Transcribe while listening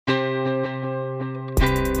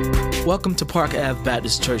Welcome to Park Ave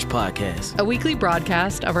Baptist Church Podcast, a weekly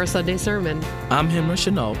broadcast of our Sunday sermon. I'm Henry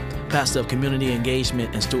Chenault, pastor of community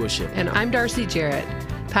engagement and stewardship. And I'm Darcy Jarrett,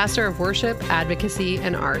 pastor of worship, advocacy,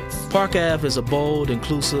 and arts. Park Ave is a bold,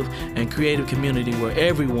 inclusive, and creative community where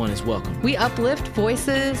everyone is welcome. We uplift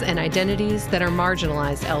voices and identities that are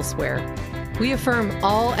marginalized elsewhere. We affirm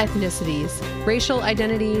all ethnicities, racial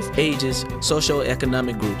identities, ages,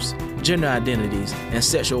 socioeconomic groups, gender identities, and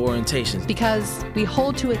sexual orientations. Because we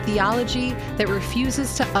hold to a theology that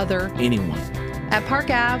refuses to other anyone. At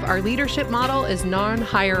Park Ave, our leadership model is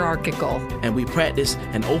non-hierarchical. And we practice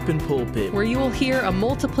an open pulpit where you will hear a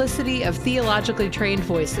multiplicity of theologically trained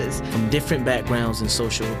voices from different backgrounds and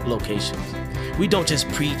social locations. We don't just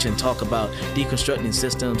preach and talk about deconstructing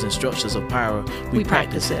systems and structures of power. We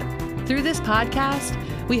practice it. Through this podcast,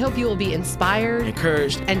 we hope you will be inspired,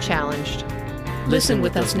 encouraged, and challenged. Listen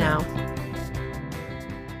with us now.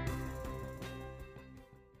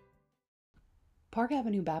 Park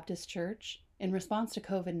Avenue Baptist Church, in response to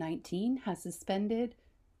COVID-19, has suspended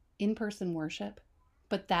in-person worship,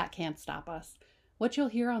 but that can't stop us. What you'll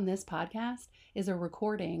hear on this podcast is a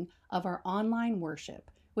recording of our online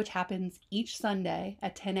worship, which happens each Sunday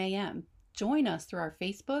at 10 a.m. Join us through our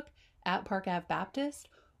Facebook at Park Ave Baptist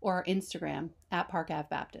or our Instagram at Park Ave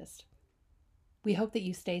Baptist. We hope that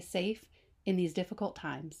you stay safe in these difficult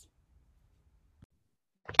times.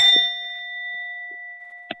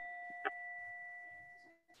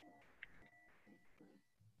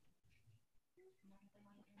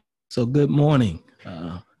 So good morning.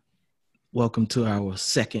 Welcome to our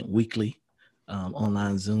second weekly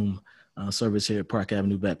online Zoom service here at Park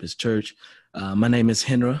Avenue Baptist Church. My name is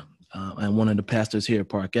Henry. I'm one of the pastors here at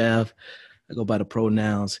Park Ave. I go by the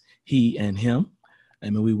pronouns he and him.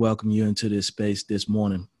 And we welcome you into this space this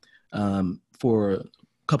morning. For a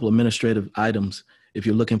couple of administrative items, if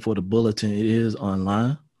you're looking for the bulletin, it is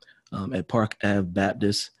online at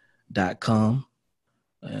parkavbaptist.com.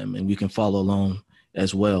 And you can follow along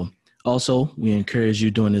as well. Also, we encourage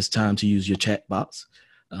you during this time to use your chat box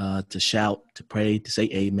to shout, to pray, to say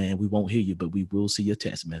amen. We won't hear you, but we will see your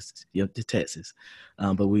text message, the texts.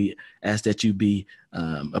 But we ask that you be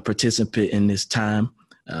a participant in this time,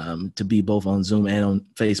 to be both on Zoom and on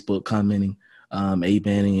Facebook, commenting,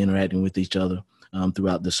 amening, interacting with each other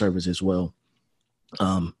throughout the service as well.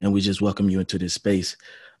 And we just welcome you into this space.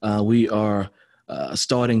 We are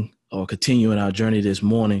starting or continuing our journey this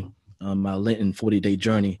morning, our Lenten 40-day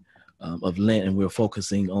journey of Lent, and we're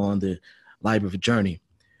focusing on the life of a journey,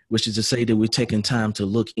 which is to say that we're taking time to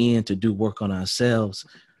look in, to do work on ourselves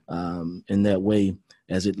in that way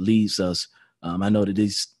as it leads us. I know that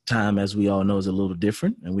this time, as we all know, is a little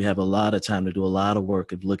different, and we have a lot of time to do a lot of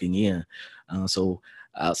work of looking in. So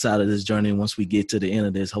outside of this journey, once we get to the end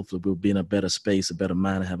of this, hopefully we'll be in a better space, a better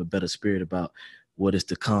mind, and have a better spirit about what is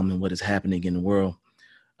to come and what is happening in the world.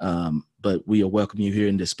 But we are welcoming you here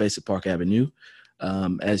in this space at Park Avenue.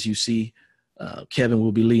 As you see, Kevin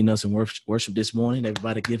will be leading us in worship this morning.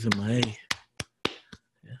 Everybody give him a hey.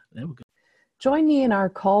 Yeah, there we go. Join me in our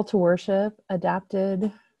call to worship,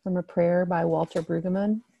 adapted from a prayer by Walter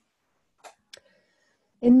Brueggemann.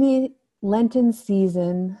 In the Lenten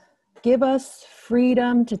season, give us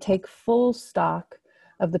freedom to take full stock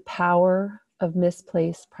of the power of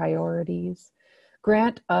misplaced priorities.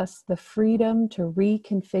 Grant us the freedom to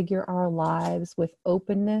reconfigure our lives with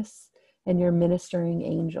openness and your ministering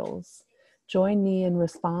angels. Join me in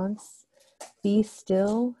response. Be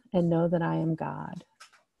still and know that I am God.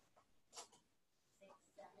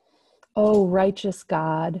 O righteous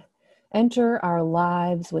God, enter our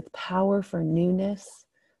lives with power for newness.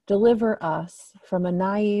 Deliver us from a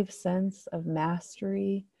naive sense of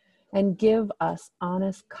mastery and give us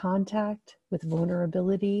honest contact with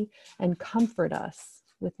vulnerability and comfort us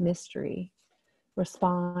with mystery.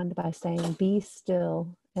 Respond by saying, be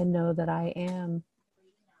still and know that I am.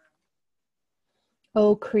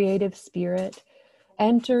 O creative spirit,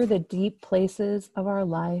 enter the deep places of our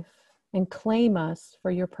life and claim us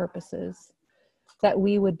for your purposes, that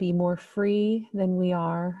we would be more free than we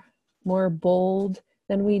are, more bold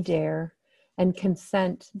than we dare, and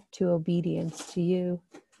consent to obedience to you.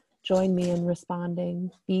 Join me in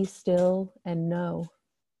responding, be still and know.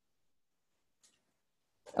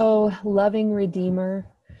 O loving Redeemer,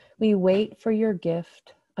 we wait for your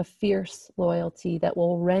gift, a fierce loyalty that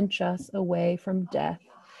will wrench us away from death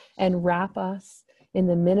and wrap us in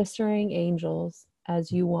the ministering angels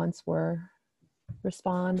as you once were.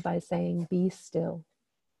 Respond by saying, be still.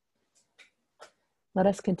 Let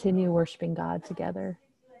us continue worshiping God together.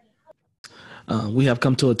 We have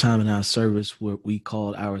come to a time in our service where we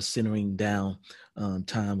call our centering down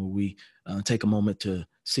time, where we take a moment to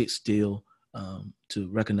sit still to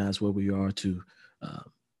recognize where we are, to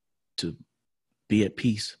be at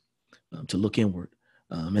peace, to look inward,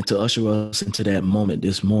 and to usher us into that moment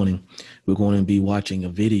this morning. We're going to be watching a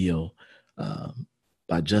video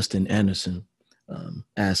by Justin Anderson,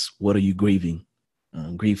 asks, "What are you grieving?"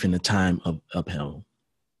 Grief in the time of hell.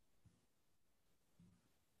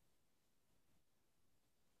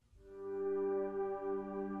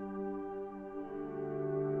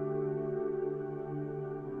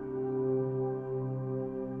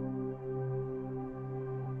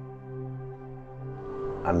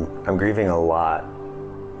 I'm grieving a lot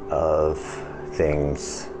of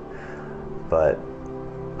things, but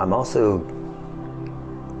I'm also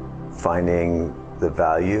finding the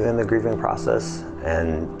value in the grieving process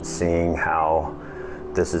and seeing how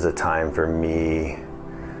this is a time for me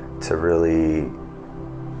to really,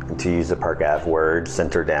 to use the Park Ave word,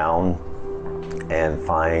 center down and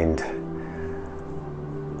find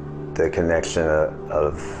the connection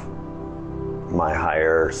of my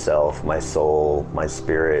higher self, my soul, my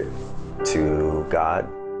spirit to God.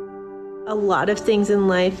 A lot of things in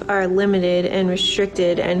life are limited and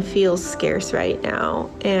restricted and feel scarce right now.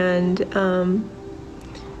 And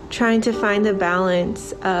trying to find the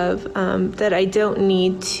balance of that I don't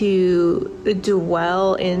need to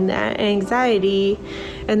dwell in that anxiety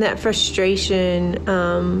and that frustration,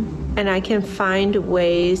 and I can find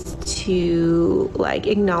ways to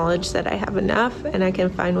acknowledge that I have enough, and I can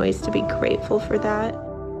find ways to be grateful for that.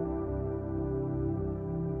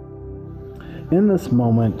 In this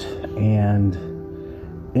moment and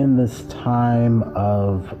in this time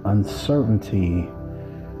of uncertainty,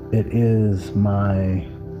 it is my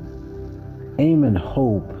aim and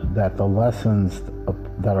hope that the lessons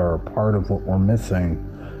that are a part of what we're missing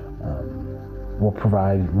will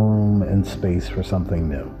provide room and space for something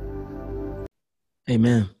new.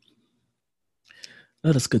 Amen.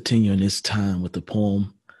 Let us continue in this time with the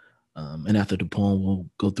poem. And after the poem, we'll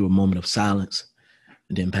go through a moment of silence.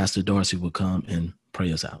 And then Pastor Darcy will come and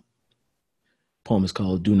pray us out. The poem is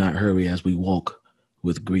called "Do Not Hurry as We Walk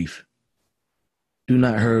with Grief." Do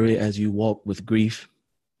not hurry as you walk with grief.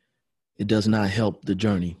 It does not help the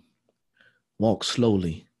journey. Walk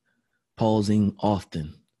slowly, pausing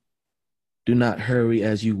often. Do not hurry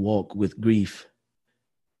as you walk with grief.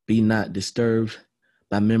 Be not disturbed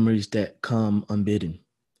by memories that come unbidden.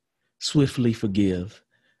 Swiftly forgive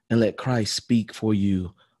and let Christ speak for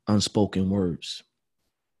you unspoken words.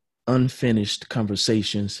 Unfinished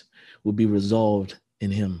conversations will be resolved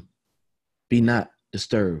in him. Be not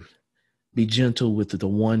disturbed. Be gentle with the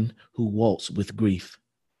one who walks with grief.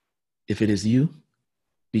 If it is you,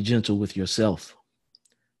 be gentle with yourself.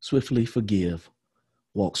 Swiftly forgive.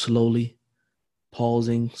 Walk slowly,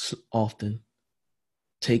 pausing often.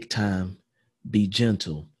 Take time. Be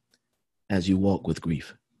gentle as you walk with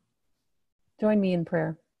grief. Join me in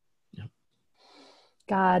prayer. Yeah.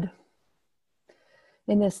 God,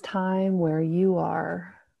 in this time where you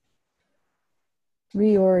are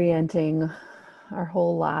reorienting our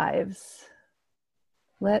whole lives,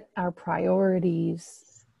 let our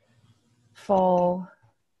priorities fall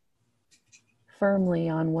firmly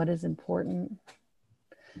on what is important,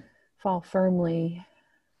 fall firmly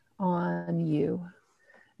on you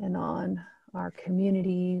and on our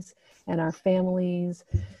communities and our families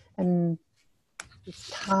and this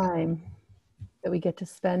time that we get to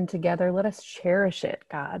spend together. Let us cherish it,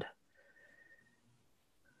 God.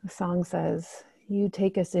 The song says, you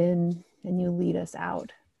take us in and you lead us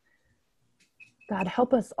out. God,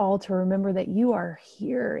 help us all to remember that you are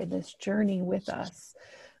here in this journey with us,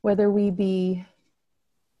 whether we be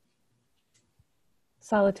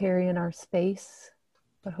solitary in our space,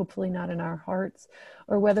 but hopefully not in our hearts,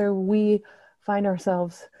 or whether we find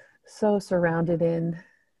ourselves so surrounded in.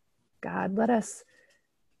 God, let us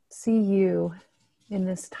see you in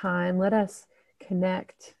this time. Let us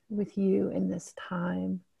connect with you in this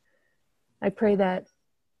time. I pray that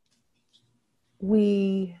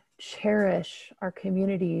we cherish our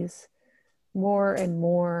communities more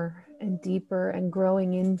and deeper, and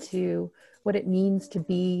growing into what it means to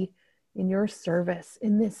be in your service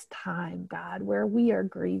in this time, God, where we are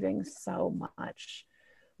grieving so much.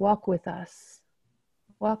 Walk with us.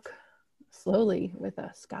 Walk slowly with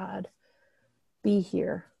us, God. Be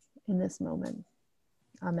here in this moment.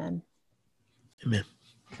 Amen. Amen.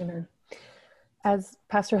 Amen. As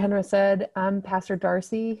Pastor Henry said, I'm Pastor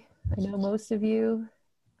Darcy. I know most of you.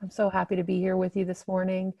 I'm so happy to be here with you this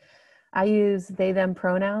morning. I use they, them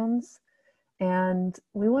pronouns, and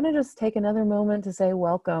we want to just take another moment to say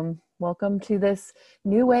welcome. Welcome to this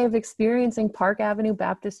new way of experiencing Park Avenue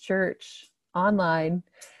Baptist Church online.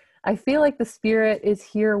 I feel like the Spirit is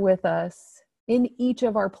here with us in each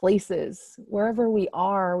of our places, wherever we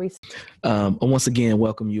are. Once again,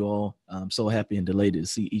 welcome you all. I'm so happy and delighted to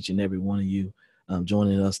see each and every one of you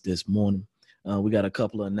joining us this morning. We got a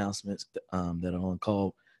couple of announcements that are on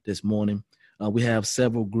call this morning. We have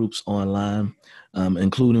several groups online,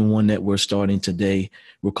 including one that we're starting today.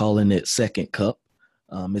 We're calling it Second Cup.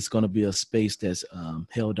 It's going to be a space that's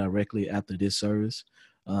held directly after this service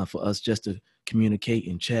for us just to communicate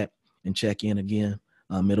and chat and check in again.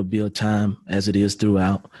 It'll be a time, as it is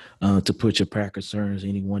throughout, to put your prayer concerns,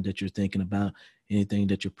 anyone that you're thinking about, anything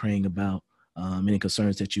that you're praying about, any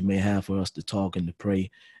concerns that you may have for us to talk and to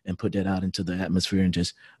pray and put that out into the atmosphere and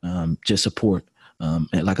just support.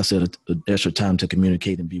 And like I said, an extra time to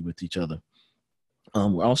communicate and be with each other.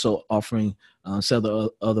 We're also offering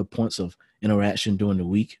several other points of interaction during the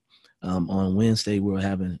week. On Wednesday, we're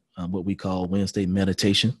having what we call Wednesday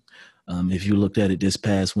meditation. If you looked at it this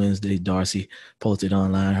past Wednesday, Darcy posted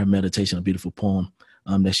online her meditation, a beautiful poem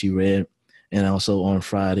that she read. And also on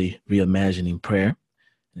Friday, Reimagining Prayer.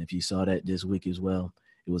 And if you saw that this week as well,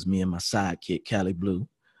 it was me and my sidekick, Callie Blue.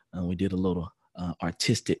 We did a little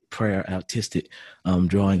artistic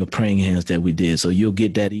drawing of praying hands that we did. So you'll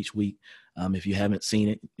get that each week. If you haven't seen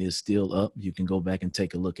it, it's still up. You can go back and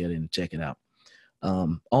take a look at it and check it out.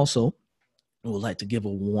 Also, we would like to give a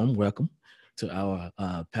warm welcome to our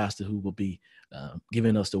pastor who will be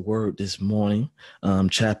giving us the word this morning,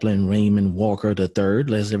 Chaplain Raymond Walker III.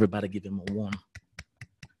 Let's everybody give him a warm.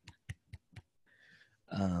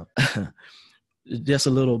 Just a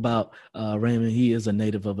little about Raymond. He is a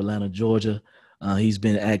native of Atlanta, Georgia. He's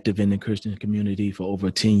been active in the Christian community for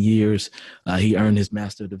over 10 years. He earned his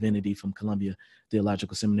Master of Divinity from Columbia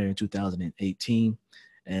Theological Seminary in 2018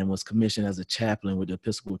 and was commissioned as a chaplain with the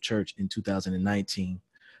Episcopal Church in 2019.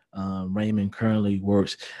 Raymond currently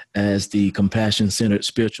works as the Compassion-Centered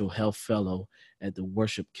Spiritual Health Fellow at the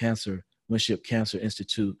Winship Cancer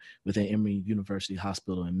Institute within Emory University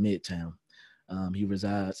Hospital in Midtown. He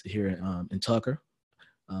resides here in Tucker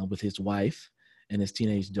with his wife and his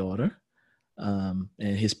teenage daughter and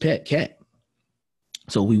his pet cat.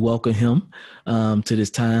 So we welcome him to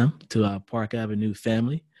this time, to our Park Avenue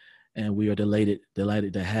family. And we are delighted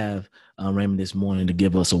to have Raymond this morning to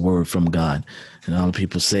give us a word from God. And all the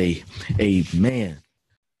people say, amen.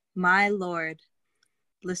 My Lord,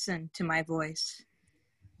 listen to my voice.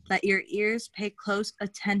 Let your ears pay close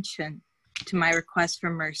attention to my request for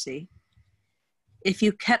mercy. If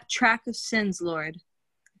you kept track of sins, Lord,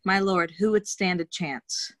 my Lord, who would stand a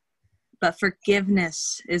chance? But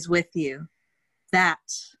forgiveness is with you.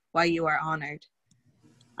 That's why you are honored.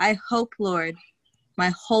 I hope, Lord,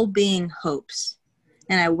 my whole being hopes,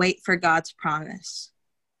 and I wait for God's promise.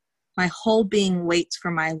 My whole being waits for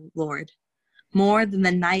my Lord, more than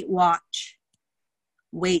the night watch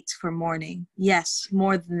waits for morning. Yes,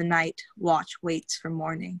 more than the night watch waits for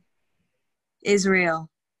morning. Israel,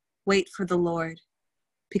 wait for the Lord,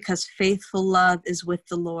 because faithful love is with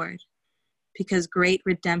the Lord, because great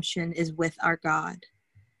redemption is with our God.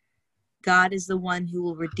 God is the one who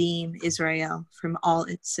will redeem Israel from all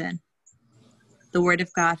its sin. The word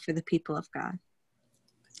of God for the people of God.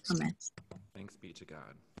 Amen. Thanks be to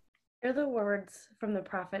God. Hear the words from the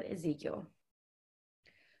prophet Ezekiel.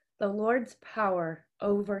 The Lord's power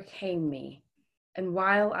overcame me, and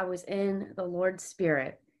while I was in the Lord's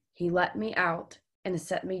Spirit, he let me out and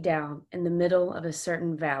set me down in the middle of a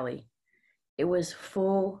certain valley. It was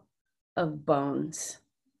full of bones.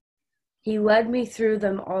 He led me through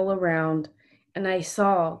them all around, and I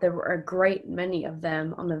saw there were a great many of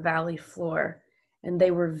them on the valley floor, and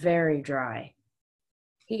they were very dry.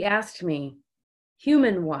 He asked me,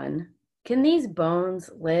 Human one, can these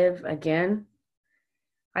bones live again?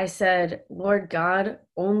 I said, Lord God,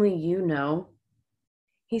 only you know.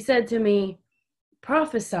 He said to me,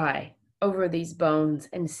 Prophesy over these bones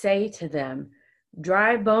and say to them,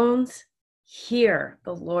 Dry bones, hear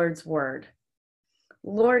the Lord's word.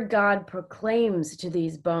 Lord God proclaims to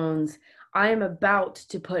these bones, I am about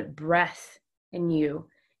to put breath in you,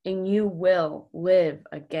 and you will live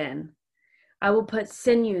again. I will put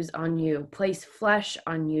sinews on you, place flesh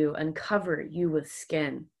on you, and cover you with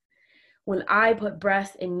skin. When I put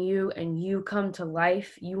breath in you and you come to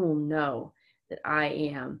life, you will know that I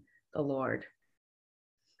am the Lord.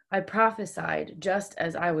 I prophesied just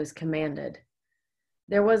as I was commanded.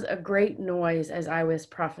 There was a great noise as I was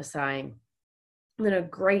prophesying, then a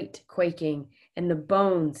great quaking, and the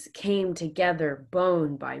bones came together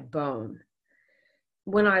bone by bone.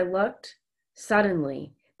 When I looked,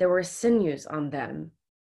 suddenly there were sinews on them.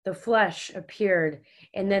 The flesh appeared,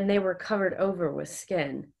 and then they were covered over with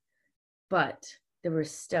skin, but there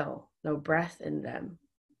was still no breath in them.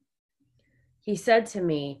 He said to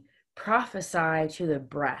me, Prophesy to the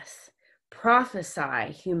breath.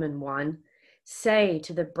 Prophesy, human one. Say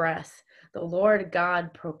to the breath, the Lord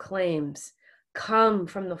God proclaims, come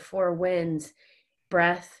from the four winds,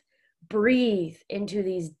 breath, breathe into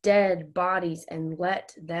these dead bodies and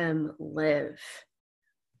let them live.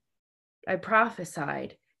 I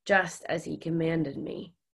prophesied just as he commanded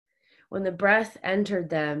me. When the breath entered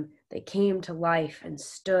them, they came to life and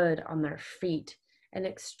stood on their feet, an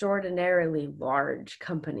extraordinarily large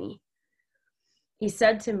company. He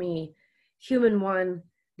said to me, human one,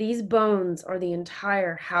 these bones are the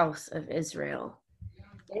entire house of Israel.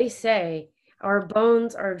 They say, our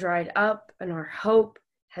bones are dried up and our hope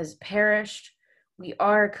has perished. We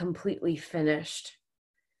are completely finished.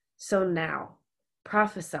 So now,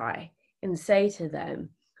 prophesy and say to them,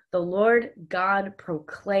 the Lord God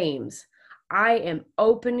proclaims, I am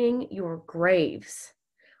opening your graves.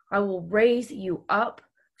 I will raise you up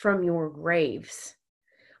from your graves,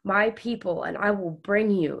 my people, and I will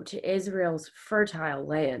bring you to Israel's fertile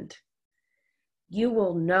land. You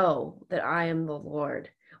will know that I am the Lord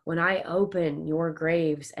when I open your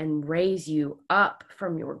graves and raise you up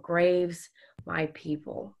from your graves, my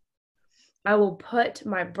people. I will put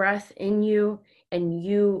my breath in you and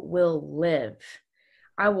you will live.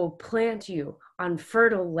 I will plant you on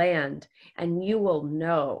fertile land and you will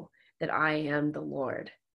know that I am the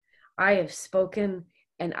Lord. I have spoken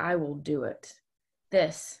and I will do it.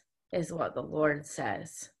 This is what the Lord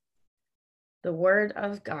says. The word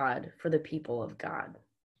of God for the people of God.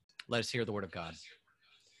 Let us hear the word of God.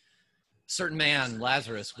 A certain man,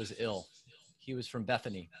 Lazarus, was ill. He was from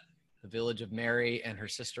Bethany, the village of Mary and her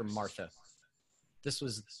sister Martha. This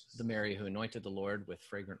was the Mary who anointed the Lord with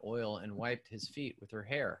fragrant oil and wiped his feet with her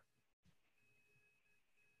hair.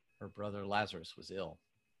 Her brother Lazarus was ill.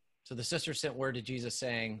 So the sister sent word to Jesus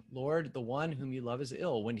saying, Lord, the one whom you love is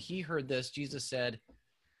ill. When he heard this, Jesus said,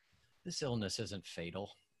 this illness isn't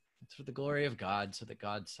fatal. It's for the glory of God, so that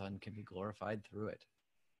God's Son can be glorified through it.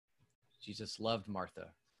 Jesus loved Martha,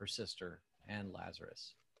 her sister, and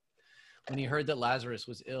Lazarus. When he heard that Lazarus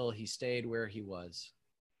was ill, he stayed where he was.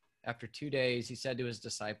 After 2 days, he said to his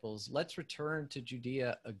disciples, let's return to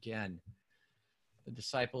Judea again. The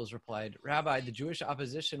disciples replied, Rabbi, the Jewish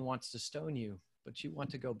opposition wants to stone you, but you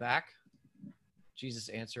want to go back? Jesus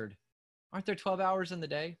answered, aren't there 12 hours in the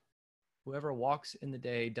day? Whoever walks in the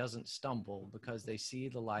day doesn't stumble because they see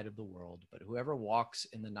the light of the world, but whoever walks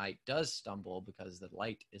in the night does stumble because the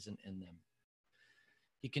light isn't in them.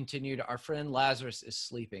 He continued, our friend Lazarus is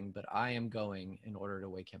sleeping, but I am going in order to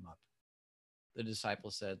wake him up. The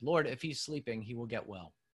disciples said, Lord, if he's sleeping, he will get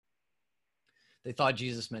well. They thought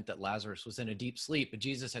Jesus meant that Lazarus was in a deep sleep, but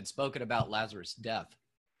Jesus had spoken about Lazarus' death.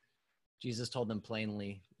 Jesus told them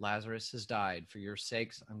plainly, Lazarus has died. For your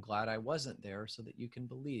sakes, I'm glad I wasn't there so that you can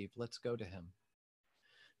believe. Let's go to him.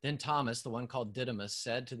 Then Thomas, the one called Didymus,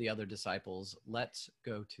 said to the other disciples, let's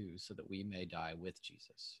go too, so that we may die with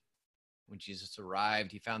Jesus. When Jesus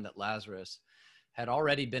arrived, he found that Lazarus had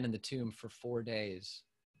already been in the tomb for 4 days.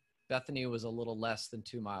 Bethany was a little less than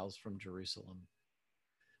 2 miles from Jerusalem.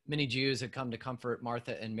 Many Jews had come to comfort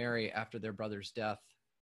Martha and Mary after their brother's death.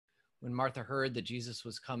 When Martha heard that Jesus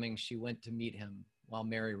was coming, she went to meet him, while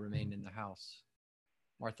Mary remained in the house.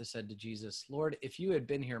 Martha said to Jesus, Lord, if you had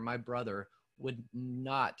been here, my brother would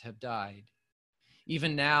not have died.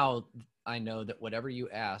 Even now, I know that whatever you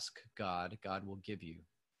ask God, God will give you.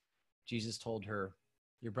 Jesus told her,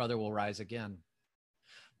 your brother will rise again.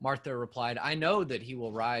 Martha replied, I know that he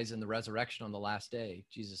will rise in the resurrection on the last day.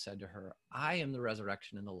 Jesus said to her, I am the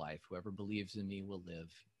resurrection and the life. Whoever believes in me will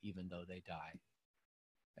live, even though they die.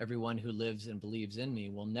 Everyone who lives and believes in me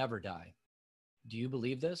will never die. Do you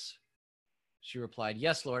believe this? She replied,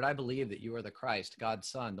 yes, Lord, I believe that you are the Christ, God's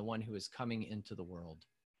Son, the one who is coming into the world.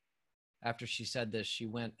 After she said this, she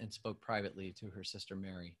went and spoke privately to her sister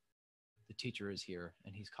Mary. The teacher is here,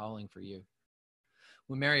 and he's calling for you.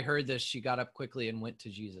 When Mary heard this, she got up quickly and went to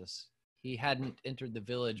Jesus. He hadn't entered the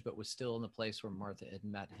village, but was still in the place where Martha had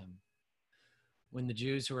met him. When the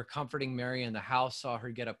Jews who were comforting Mary in the house saw her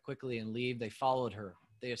get up quickly and leave, they followed her.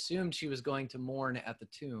 They assumed she was going to mourn at the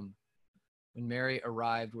tomb. When Mary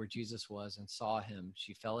arrived where Jesus was and saw him,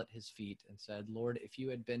 she fell at his feet and said, Lord, if you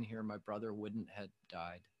had been here, my brother wouldn't have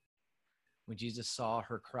died. When Jesus saw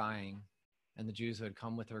her crying, and the Jews who had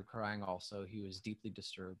come with her crying also, he was deeply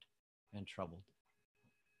disturbed and troubled.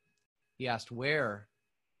 He asked, where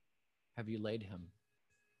have you laid him?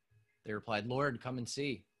 They replied, Lord, come and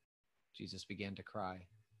see. Jesus began to cry.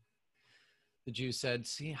 The Jews said,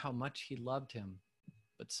 see how much he loved him.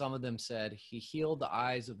 But some of them said, he healed the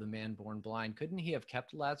eyes of the man born blind. Couldn't he have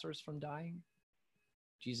kept Lazarus from dying?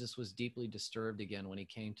 Jesus was deeply disturbed again when he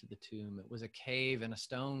came to the tomb. It was a cave, and a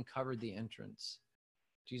stone covered the entrance.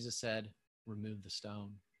 Jesus said, "Remove the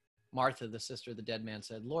stone." Martha, the sister of the dead man,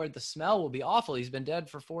 said, "Lord, the smell will be awful. He's been dead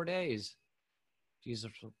for 4 days."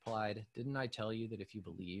 Jesus replied, "Didn't I tell you that if you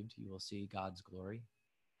believed, you will see God's glory?"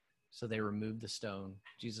 So they removed the stone.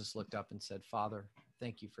 Jesus looked up and said, "Father,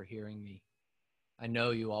 thank you for hearing me. I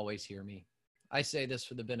know you always hear me. I say this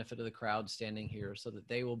for the benefit of the crowd standing here, so that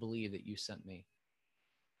they will believe that you sent me."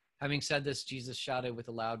 Having said this, Jesus shouted with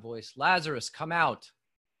a loud voice, "Lazarus, come out!"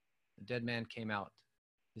 The dead man came out,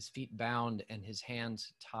 his feet bound and his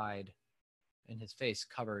hands tied, and his face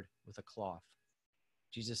covered with a cloth.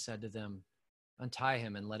 Jesus said to them, "Untie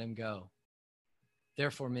him and let him go."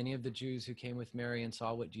 Therefore, many of the Jews who came with Mary and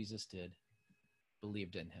saw what Jesus did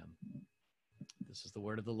believed in him. This is the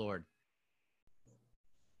word of the Lord.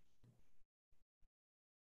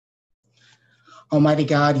 Almighty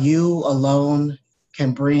God, you alone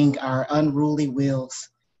can bring our unruly wills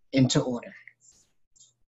into order.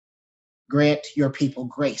 Grant your people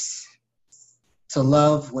grace to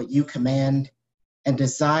love what you command and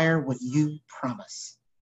desire what you promise.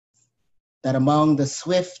 That among the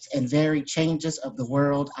swift and varied changes of the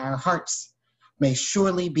world, our hearts may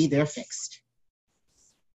surely be there fixed,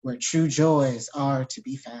 where true joys are to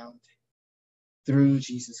be found. Through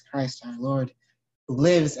Jesus Christ our Lord, who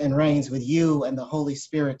lives and reigns with you and the Holy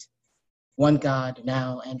Spirit, one God,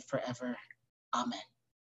 now and forever. Amen.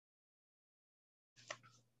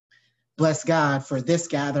 Bless God for this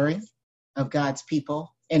gathering of God's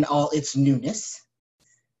people in all its newness.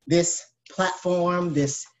 This platform,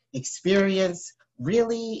 this experience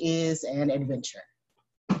really is an adventure.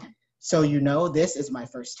 So you know, this is my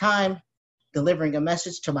first time delivering a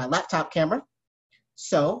message to my laptop camera.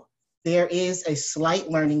 So there is a slight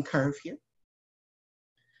learning curve here.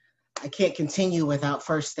 I can't continue without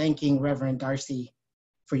first thanking Reverend Darcy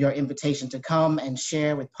for your invitation to come and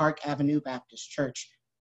share with Park Avenue Baptist Church.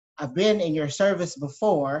 I've been in your service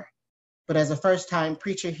before, but as a first-time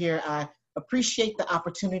preacher here, I appreciate the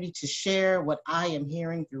opportunity to share what I am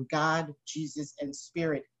hearing through God, Jesus, and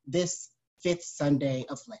Spirit this 5th Sunday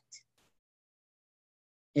of Lent.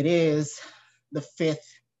 It is the 5th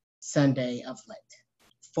Sunday of Lent.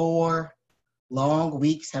 4 long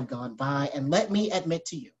weeks have gone by, and let me admit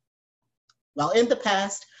to you, while in the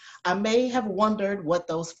past, I may have wondered what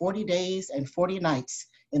those 40 days and 40 nights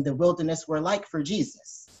in the wilderness were like for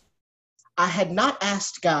Jesus, I had not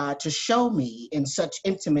asked God to show me in such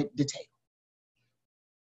intimate detail.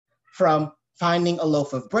 From finding a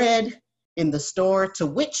loaf of bread in the store to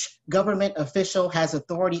which government official has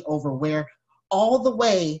authority over where, all the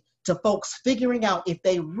way to folks figuring out if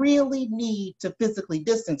they really need to physically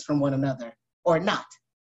distance from one another or not,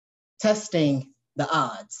 testing the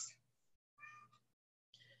odds.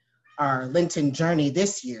 Our Lenten journey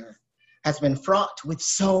this year has been fraught with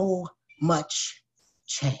so much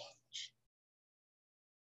change.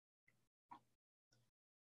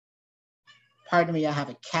 Pardon me, I have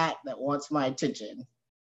a cat that wants my attention.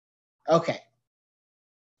 Okay.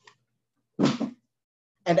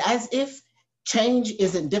 And as if change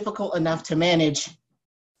isn't difficult enough to manage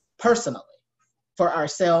personally for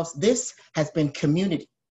ourselves, this has been community,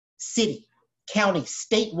 city, county,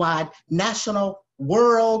 statewide, national,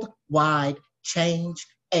 worldwide change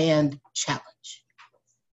and challenge.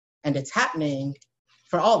 And it's happening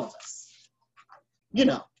for all of us. You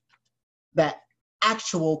know, that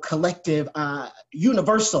actual collective,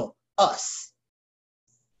 universal us.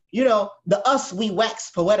 You know, the us we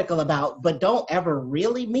wax poetical about, but don't ever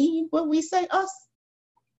really mean when we say us.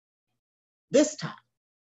 This time,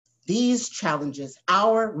 these challenges,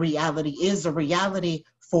 our reality is a reality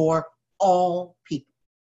for all people,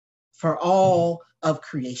 for all of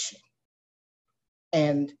creation.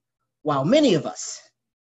 And while many of us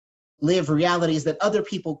live realities that other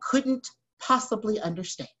people couldn't possibly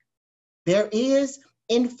understand, there is,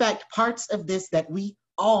 in fact, parts of this that we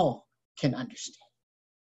all can understand.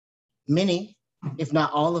 Many, if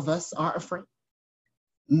not all of us, are afraid.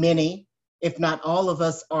 Many, if not all of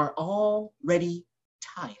us, are already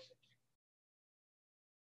tired.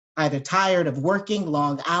 Either tired of working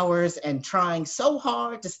long hours and trying so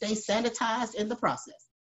hard to stay sanitized in the process,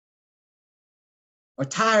 or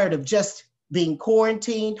tired of just being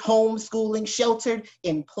quarantined, homeschooling, sheltered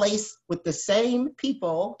in place with the same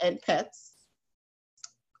people and pets,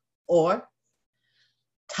 or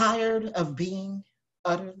tired of being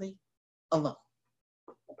utterly alone,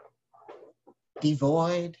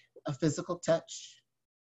 devoid of physical touch,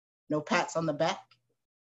 no pats on the back,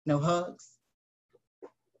 no hugs,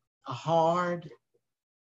 a hard,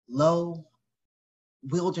 low,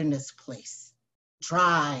 wilderness place,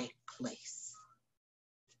 dry place,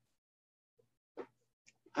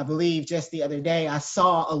 I believe just the other day, I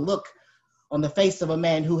saw a look on the face of a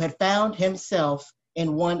man who had found himself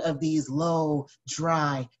in one of these low,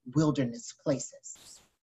 dry wilderness places.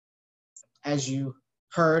 As you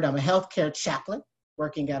heard, I'm a healthcare chaplain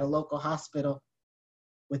working at a local hospital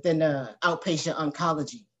within an outpatient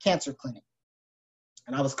oncology cancer clinic.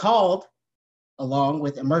 And I was called along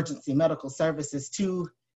with emergency medical services to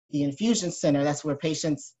the infusion center. That's where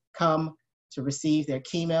patients come to receive their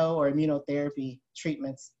chemo or immunotherapy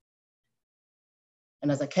treatments.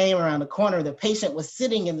 And as I came around the corner, the patient was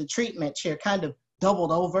sitting in the treatment chair, kind of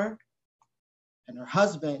doubled over, and her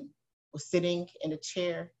husband was sitting in a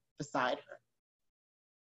chair beside her.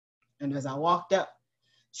 And as I walked up,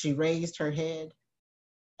 she raised her head,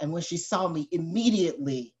 and when she saw me,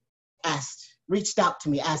 immediately reached out to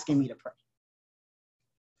me, asking me to pray.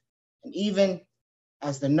 And even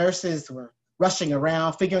as the nurses were rushing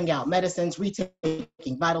around, figuring out medicines,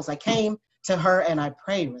 retaking vitals, I came to her and I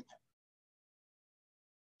prayed with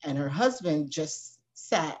her. And her husband just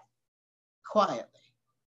sat quietly.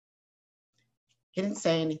 He didn't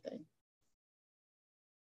say anything.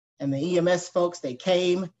 And the EMS folks, they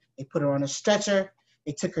came, they put her on a stretcher,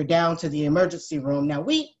 they took her down to the emergency room. Now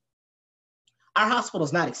our hospital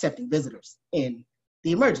is not accepting visitors in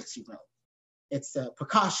the emergency room. It's a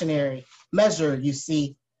precautionary measure, you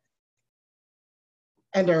see.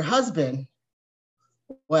 And her husband,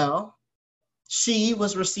 well, she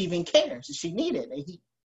was receiving care she needed.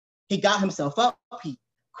 He got himself up, he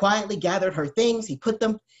quietly gathered her things, he put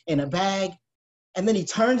them in a bag, and then he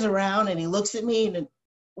turns around and he looks at me, and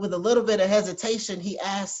with a little bit of hesitation, he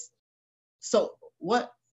asks, so where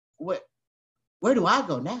do I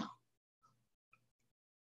go now?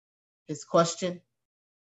 His question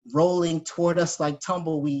rolling toward us like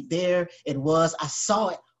tumbleweed. There it was. I saw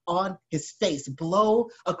it on his face, blow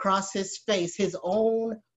across his face, his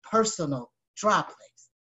own personal dry place.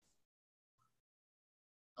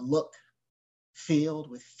 A look filled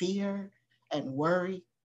with fear and worry,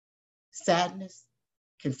 sadness,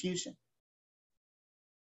 confusion.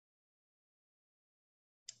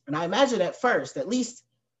 And I imagine at first, at least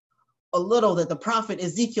a little, that the prophet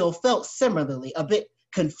Ezekiel felt similarly, a bit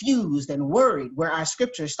confused and worried, where our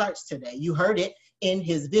scripture starts today. You heard it in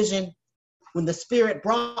his vision when the Spirit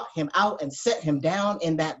brought him out and set him down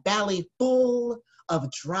in that valley full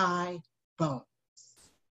of dry bones.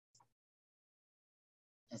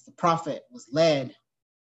 As the prophet was led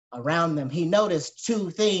around them, he noticed two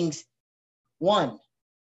things. One,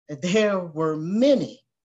 that there were many,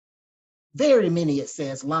 very many, it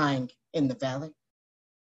says, lying in the valley,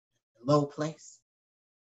 low place.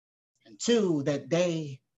 And two, that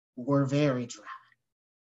they were very dry.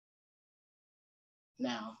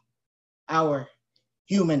 Now, our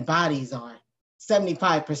human bodies are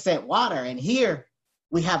 75% water, and here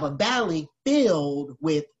we have a valley filled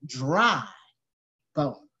with dry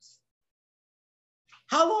bones.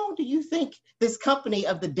 How long do you think this company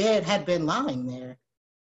of the dead had been lying there?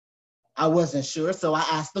 I wasn't sure, so I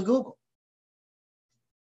asked the Google.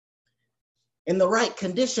 In the right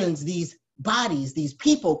conditions, these bodies, these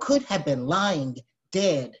people could have been lying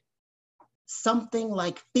dead something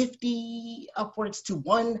like 50 upwards to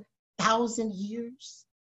 1,000 years.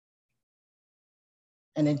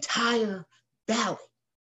 An entire valley,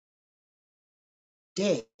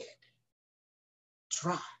 dead,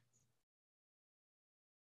 dry.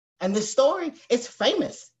 And the story is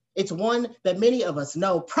famous. It's one that many of us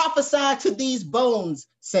know. Prophesy to these bones,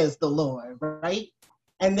 says the Lord, right?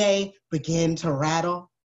 And they begin to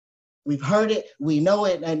rattle. We've heard it, we know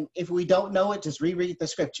it, and if we don't know it, just reread the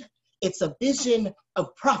scripture. It's a vision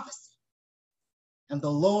of prophecy. And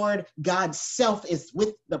the Lord God's self is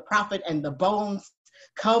with the prophet, and the bones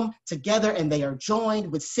come together and they are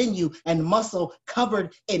joined with sinew and muscle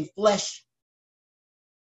covered in flesh.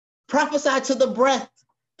 Prophesy to the breath,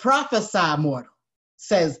 prophesy, mortal,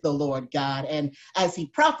 says the Lord God. And as he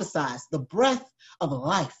prophesies, the breath of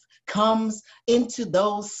life comes into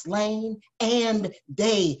those slain and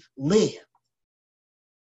they live.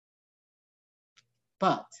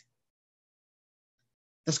 But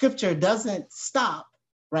the scripture doesn't stop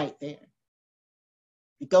right there.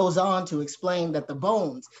 It goes on to explain that the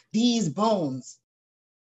bones, these bones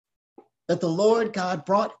that the Lord God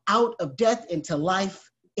brought out of death into life,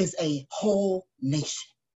 is a whole nation,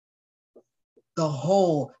 the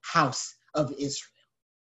whole house of Israel,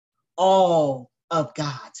 all of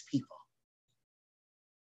God's people.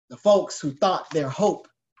 The folks who thought their hope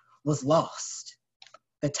was lost,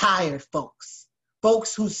 the tired folks,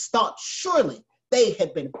 folks who thought surely they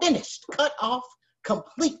had been finished, cut off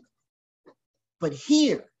completely. But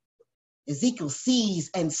here, Ezekiel sees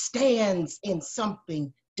and stands in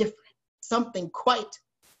something different, something quite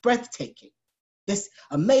breathtaking. This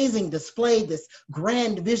amazing display, this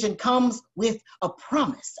grand vision comes with a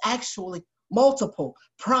promise, actually multiple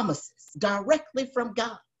promises directly from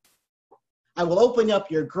God. I will open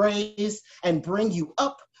up your graves and bring you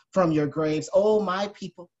up from your graves, O my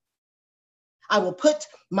people. I will put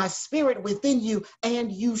my spirit within you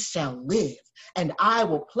and you shall live, and I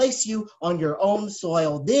will place you on your own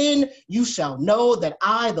soil. Then you shall know that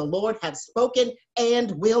I, the Lord, have spoken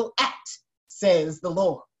and will act, says the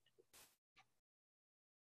Lord.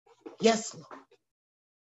 Yes, Lord,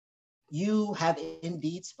 you have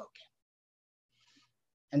indeed spoken.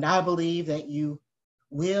 And I believe that you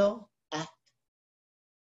will act.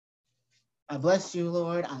 I bless you,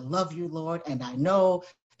 Lord. I love you, Lord. And I know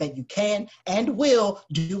that you can and will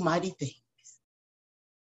do mighty things.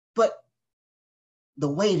 But the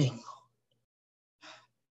waiting, Lord,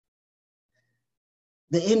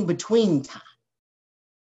 the in-between time,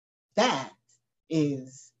 that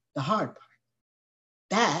is the hard part.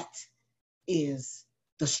 That is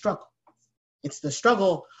the struggle. It's the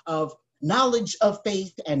struggle of knowledge of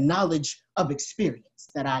faith and knowledge of experience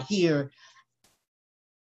that I hear.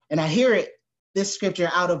 And I hear it, this scripture,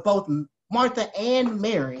 out of both Martha and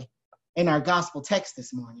Mary in our gospel text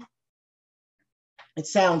this morning. It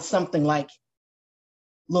sounds something like,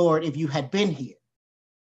 Lord, if you had been here,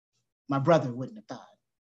 my brother wouldn't have died.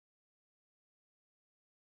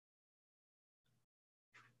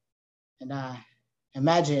 And I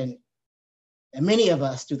imagine that many of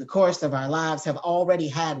us through the course of our lives have already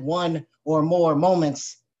had one or more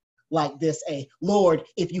moments like this, a Lord,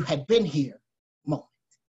 if you had been here moment.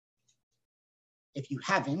 If you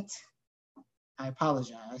haven't, I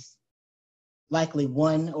apologize. Likely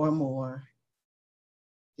one or more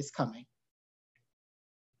is coming.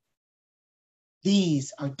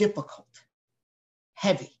 These are difficult,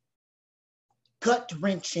 heavy,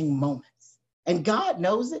 gut-wrenching moments. And God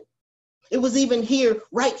knows it. It was even here,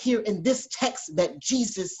 right here in this text, that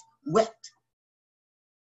Jesus wept.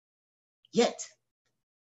 Yet,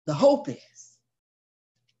 the hope is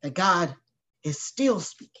that God is still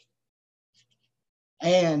speaking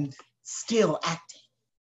and still acting.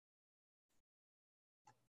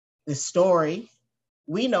 This story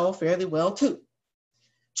we know fairly well too.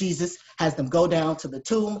 Jesus has them go down to the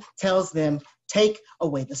tomb, tells them, take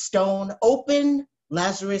away the stone, open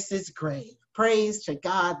Lazarus's grave. Praise to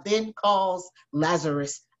God, then calls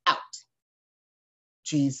Lazarus out.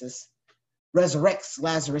 Jesus resurrects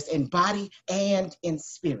Lazarus in body and in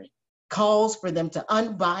spirit, calls for them to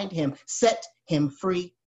unbind him, set him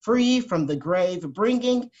free, free from the grave,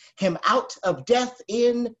 bringing him out of death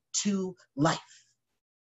into life.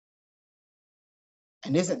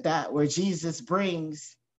 And isn't that where Jesus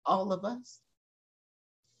brings all of us?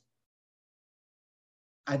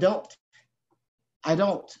 I don't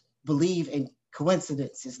believe in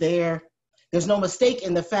coincidences. There's no mistake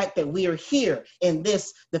in the fact that we are here in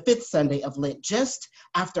this, the fifth Sunday of Lent, just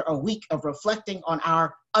after a week of reflecting on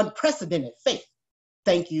our unprecedented faith.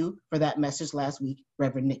 Thank you for that message last week,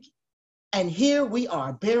 Reverend Nikki. And here we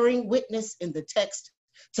are bearing witness in the text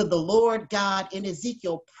to the Lord God in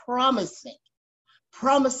Ezekiel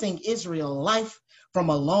promising Israel life from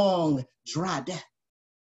a long, dry death.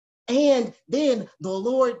 And then the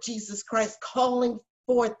Lord Jesus Christ calling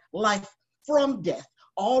forth life from death,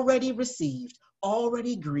 already received,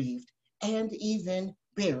 already grieved, and even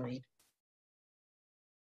buried.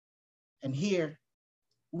 And here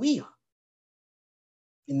we are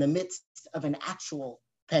in the midst of an actual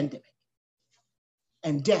pandemic.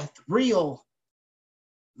 And death, real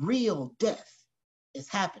death is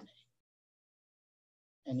happening.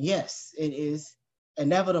 And yes, it is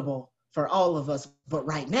inevitable for all of us, but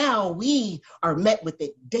right now we are met with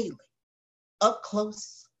it daily, up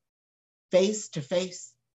close, face to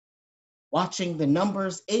face, watching the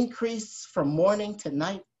numbers increase from morning to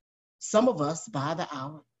night, some of us by the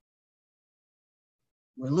hour.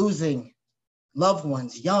 We're losing loved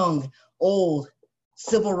ones, young, old,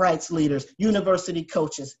 civil rights leaders, university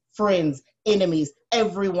coaches, friends, enemies,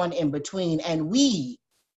 everyone in between. And we,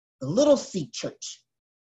 the Little C Church,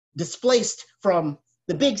 displaced from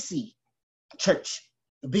the Big C Church,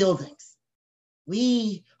 the buildings,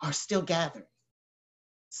 we are still gathering,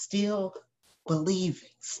 still believing,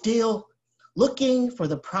 still looking for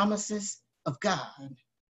the promises of God.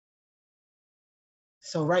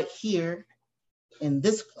 So right here in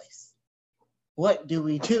this place, what do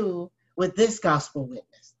we do with this gospel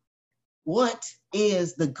witness? What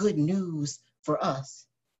is the good news for us?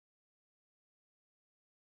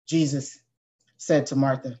 Jesus said to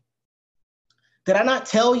Martha, did I not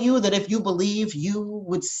tell you that if you believe, you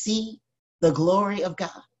would see the glory of God?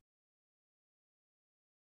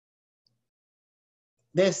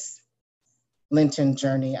 this Lenten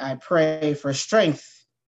journey, I pray for strength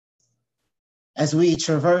as we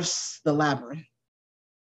traverse the labyrinth,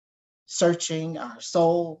 searching our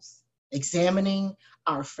souls, examining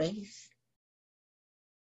our faith.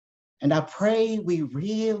 And I pray we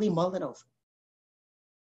really mull it over.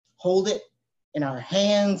 Hold it in our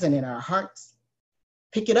hands and in our hearts.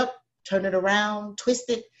 Pick it up, turn it around, twist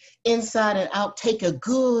it inside and out. Take a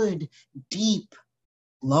good, deep,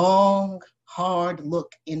 long, hard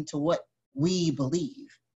look into what we believe.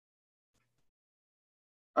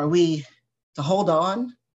 Are we to hold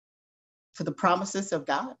on to the promises of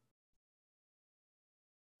God?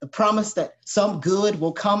 The promise that some good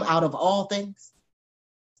will come out of all things.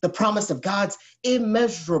 The promise of God's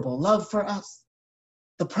immeasurable love for us.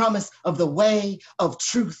 The promise of the way of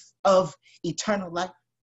truth, of eternal life.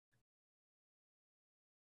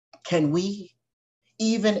 Can we,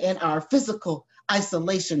 even in our physical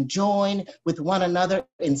isolation, join with one another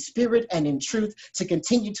in spirit and in truth to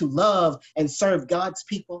continue to love and serve God's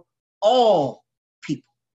people, all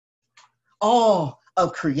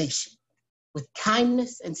of creation, with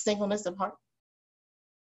kindness and singleness of heart?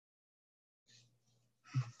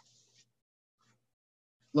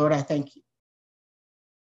 Lord, I thank you.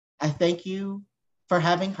 I thank you for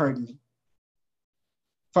having heard me,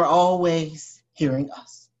 for always hearing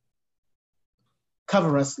us.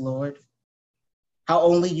 Cover us, Lord, how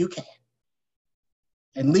only you can.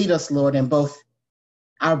 And lead us, Lord, in both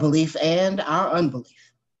our belief and our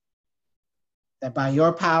unbelief, that by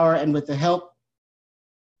your power and with the help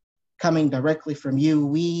coming directly from you,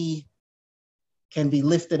 we can be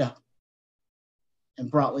lifted up and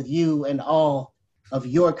brought with you and all of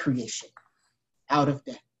your creation out of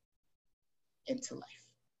death into life.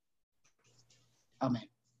 Amen.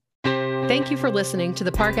 Thank you for listening to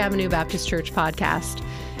the Park Avenue Baptist Church podcast.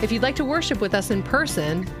 If you'd like to worship with us in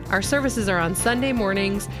person, our services are on Sunday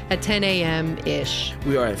mornings at 10 a.m.-ish.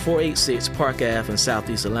 We are at 486 Park Ave in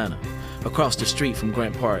Southeast Atlanta, across the street from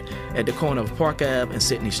Grant Park, at the corner of Park Ave and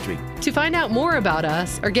Sydney Street. To find out more about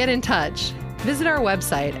us or get in touch, visit our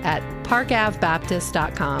website at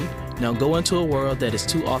parkavbaptist.com. Now go into a world that is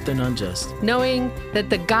too often unjust, knowing that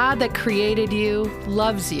the God that created you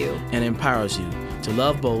loves you and empowers you to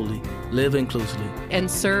love boldly, live inclusively, and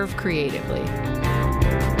serve creatively.